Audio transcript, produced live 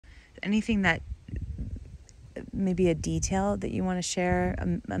anything that, maybe a detail that you want to share,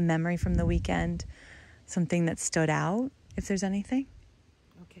 a memory from the weekend, something that stood out, if there's anything?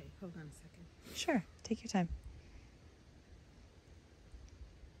 Okay, hold on a second. Sure, take your time.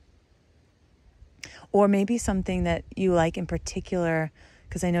 Or maybe something that you like in particular,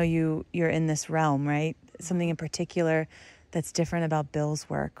 because I know you're in this realm, right? Something in particular that's different about Bill's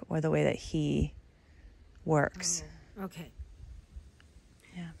work or the way that he works. Oh, okay.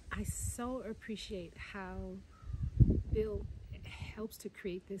 Yeah. I so appreciate how Bill helps to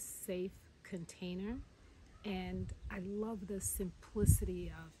create this safe container, and I love the simplicity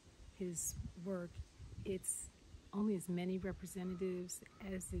of his work. It's only as many representatives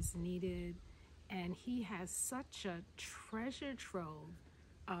as is needed, and he has such a treasure trove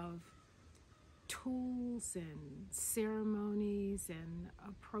of tools and ceremonies and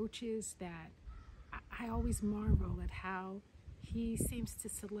approaches that I always marvel at how he seems to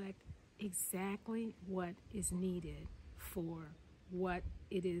select exactly what is needed for what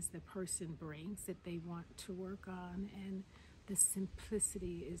it is the person brings that they want to work on, and the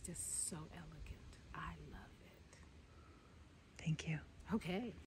simplicity is just so elegant. I love it. Thank you. Okay.